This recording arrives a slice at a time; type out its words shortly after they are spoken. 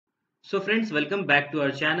So friends, welcome back to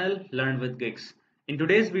our channel LearnWidGiggs. In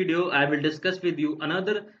today's video, I will discuss with you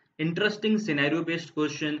another interesting scenario based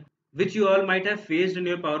question which you all might have faced in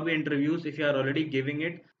your Power BI interviews if you are already giving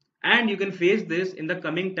it, and you can face this in the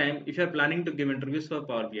coming time if you are planning to give interviews for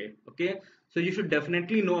Power BI. Okay, so you should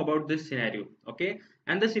definitely know about this scenario. Okay,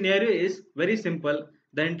 and the scenario is very simple.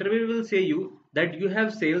 The interview will say you that you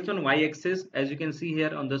have sales on y-axis as you can see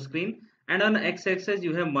here on the screen, and on x-axis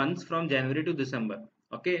you have months from January to December.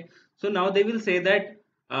 Okay, so now they will say that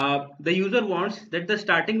the user wants that the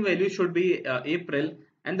starting value should be April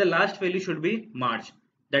and the last value should be March.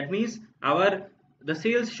 That means the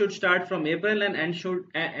sales should start from April and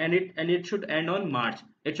it should end on March.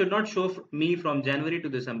 It should not show me from January to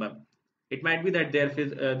December. It might be that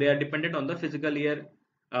they are dependent on the physical year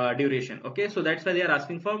duration. Okay, so that's why they are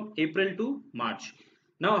asking from April to March.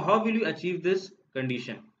 Now how will you achieve this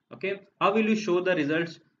condition? Okay, how will you show the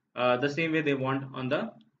results the same way they want on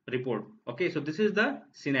the report? Okay, so this is the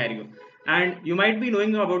scenario, and you might be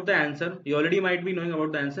knowing about the answer. You already might be knowing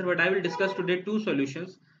about the answer, but I will discuss today two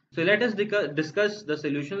solutions. So let us discuss the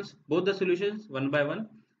solutions, both the solutions, one by one.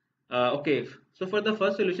 Okay, so for the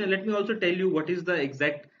first solution, let me also tell you what is the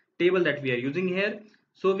exact table that we are using here.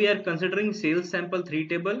 So we are considering sales sample 3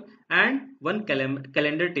 table and one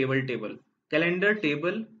calendar table. Calendar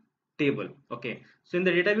table. Okay, so in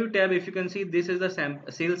the data view tab, if you can see, this is the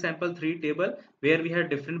sales sample 3 table where we have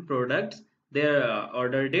different products, their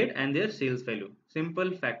order date and their sales value. Simple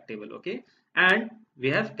fact table. Okay, and we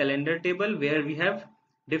have calendar table where we have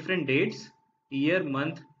different dates, year,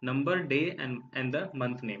 month, number, day, and the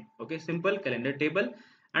month name. Okay, simple calendar table.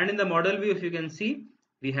 And in the model view, if you can see,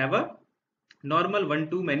 we have a normal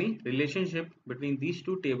one-to-many relationship between these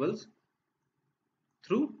two tables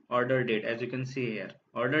through order date, as you can see here,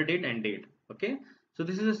 order date and date. Okay, so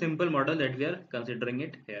this is a simple model that we are considering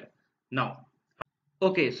it here now.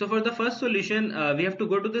 Okay, so for the first solution, we have to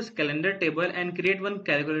go to this calendar table and create one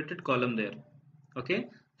calculated column there. Okay,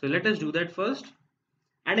 so let us do that first.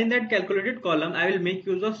 And in that calculated column, I will make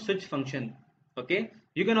use of switch function. Okay,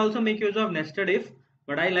 you can also make use of nested if,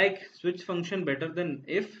 but I like switch function better than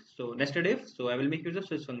if, so nested if, so I will make use of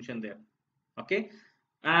switch function there. Okay,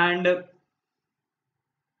 and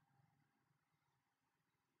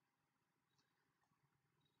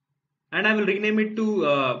I will rename it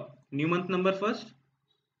to new month number first.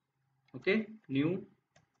 Okay, new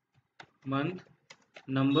month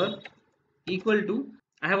number equal to,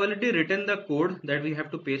 I have already written the code that we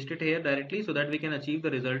have to paste it here directly so that we can achieve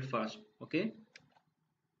the result fast. Okay,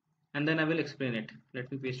 and then I will explain it.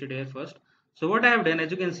 Let me paste it here first. So what I have done,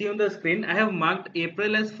 as you can see on the screen, I have marked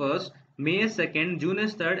April as 1st, May as 2nd, June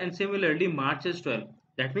as 3rd, and similarly March as 12th.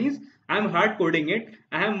 That means I am hard coding it.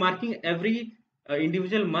 I am marking every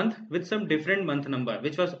individual month with some different month number,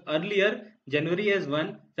 which was earlier January as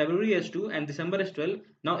 1, February as 2, and December as 12.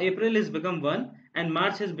 Now April has become 1 and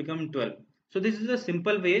March has become 12. So this is a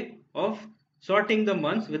simple way of sorting the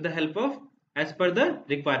months with the help of as per the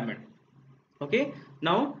requirement. Okay,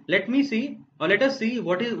 now let me see, or let us see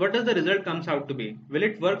what does the result comes out to be. Will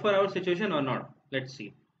it work for our situation or not? Let's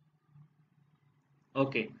see.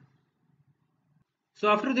 Okay, so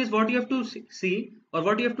after this, what you have to see, or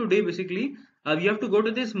what you have to do basically, you have to go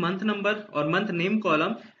to this month number or month name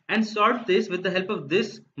column and sort this with the help of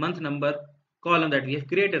this month number column that we have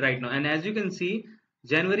created right now. And as you can see,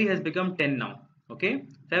 January has become 10 now. Okay,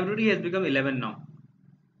 February has become 11 now,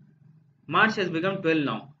 March has become 12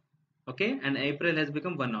 now. Okay, and April has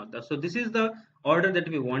become 1 now. So this is the order that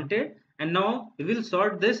we wanted, and now we will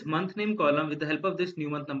sort this month name column with the help of this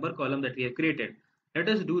new month number column that we have created. Let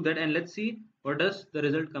us do that and let's see what does the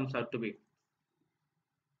result comes out to be.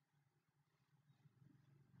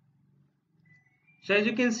 So as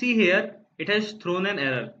you can see here, it has thrown an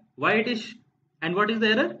error. Why it is, and what is the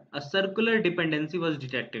error? A circular dependency was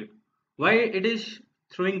detected. Why it is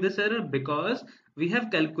throwing this error? Because we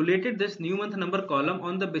have calculated this new month number column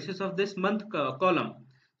on the basis of this month column.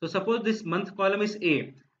 So suppose this month column is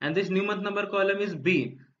A and this new month number column is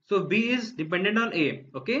B. So B is dependent on A.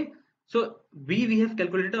 Okay, so B we have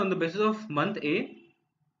calculated on the basis of month A,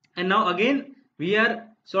 and now again we are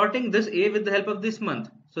sorting this A with the help of this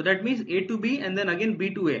month. So that means A to B and then again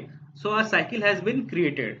B to A. So our cycle has been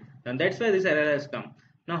created, and that's why this error has come.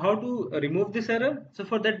 Now how to remove this error? So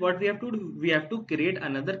for that, what we have to do, we have to create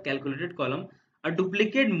another calculated column, a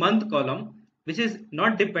duplicate month column, which is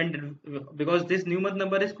not dependent, because this new month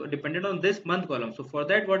number is dependent on this month column. So for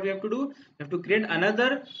that, what we have to do, we have to create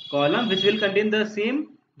another column which will contain the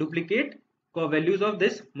same duplicate values of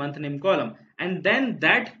this month name column, and then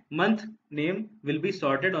that month name will be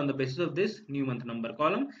sorted on the basis of this new month number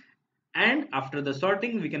column, and after the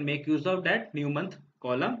sorting we can make use of that new month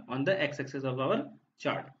column on the x-axis of our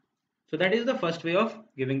chart. So that is the first way of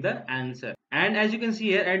giving the answer. And as you can see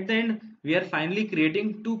here at the end, we are finally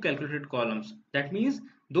creating two calculated columns. That means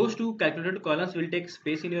those two calculated columns will take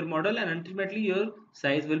space in your model, and ultimately your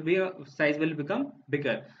size will become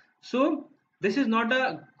bigger. So this is not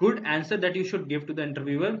a good answer that you should give to the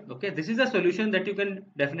interviewer. Okay, this is a solution that you can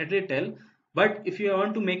definitely tell, but if you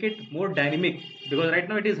want to make it more dynamic, because right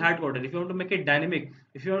now it is hard coded, if you want to make it dynamic,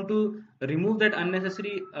 if you want to remove that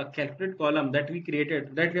unnecessary calculated column that we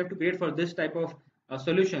created, that we have to create for this type of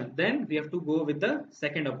solution, then we have to go with the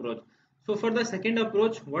second approach. So for the second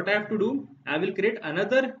approach, what I have to do, I will create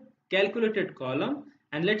another calculated column,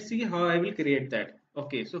 and let's see how I will create that.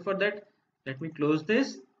 Okay, so for that, let me close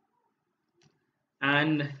this,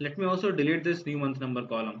 and let me also delete this new month number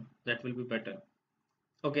column. That will be better.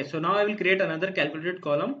 Okay, so now I will create another calculated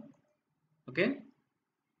column. Okay,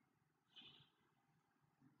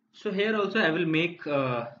 so here also I will make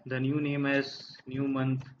the new name as new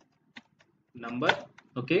month number.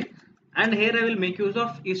 Okay, and here I will make use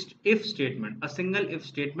of if statement, a single if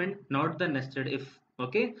statement, not the nested if.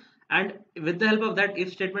 Okay, and with the help of that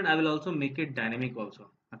if statement, I will also make it dynamic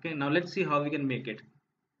also. Okay, now let's see how we can make it.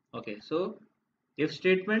 Okay, so if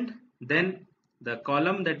statement, then the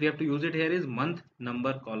column that we have to use it here is month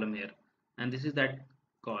number column here, and this is that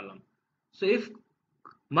column. So if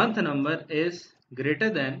month number is greater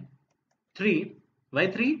than 3,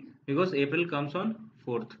 why 3? Because April comes on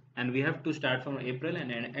 4th, and we have to start from April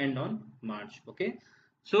and end on March. Okay,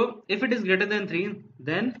 so if it is greater than 3,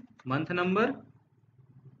 then month number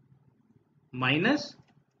minus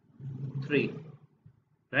 3,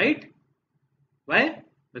 right? Why?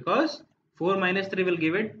 Because 4 minus 3 will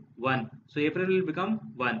give it 1. So April will become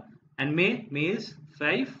 1. And May is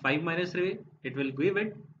 5. 5 minus 3, it will give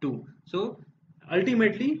it 2. So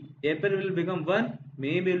ultimately April will become 1,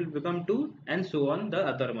 May will become 2, and so on the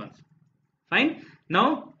other months. Fine.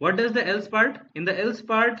 Now what does the else part? In the else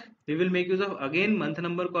part, we will make use of again month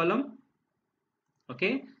number column.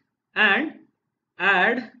 Okay. And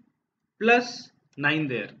add plus 9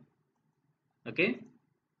 there. Okay.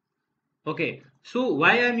 Okay, so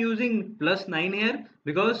why I'm using plus 9 here?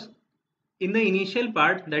 Because in the initial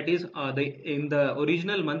part, that is in the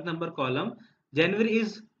original month number column, January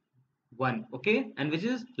is 1, okay, and which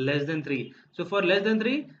is less than 3. So for less than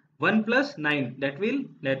 3, 1 plus 9, that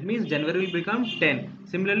means January will become 10.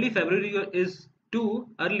 Similarly, February is 2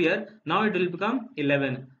 earlier, now it will become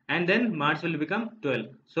 11, and then March will become 12.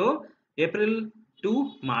 So April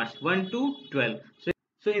to March, 1 to 12.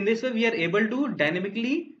 So in this way, we are able to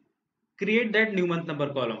dynamically create that new month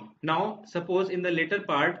number column. Now suppose in the later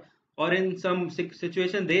part, or in some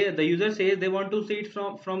situation, the user says they want to see it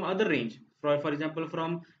from other range, for example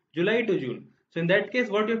from July to June. So in that case,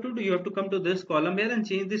 what you have to do, you have to come to this column here and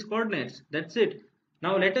change these coordinates. That's it.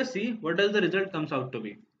 Now let us see what does the result comes out to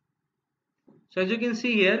be. So as you can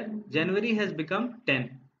see here, January has become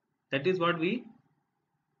 10. That is what we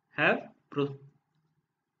have so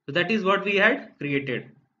that is what we had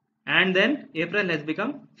created, and then April has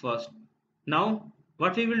become 1st. Now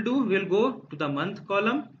what we will do, we will go to the month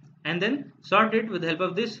column and then sort it with the help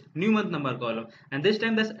of this new month number column, and this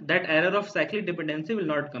time that error of cyclic dependency will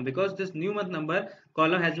not come, because this new month number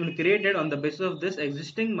column has been created on the basis of this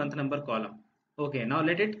existing month number column. Okay, now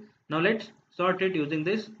let's sort it using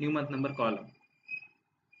this new month number column.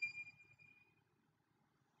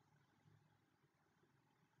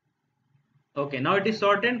 Okay, now it is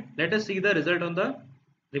sorted. Let us see the result on the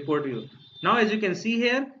report view. Now as you can see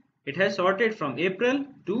here, it has sorted from April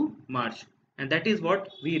to March, and that is what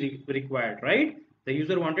we required, right? The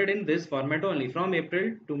user wanted in this format only, from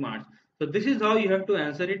April to March. So this is how you have to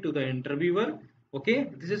answer it to the interviewer.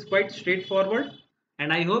 Okay, this is quite straightforward,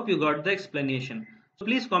 and I hope you got the explanation. So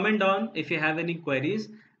please comment down if you have any queries,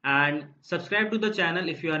 and subscribe to the channel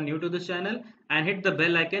if you are new to this channel, and hit the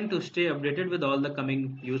bell icon to stay updated with all the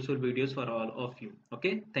coming useful videos for all of you.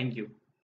 Okay, thank you.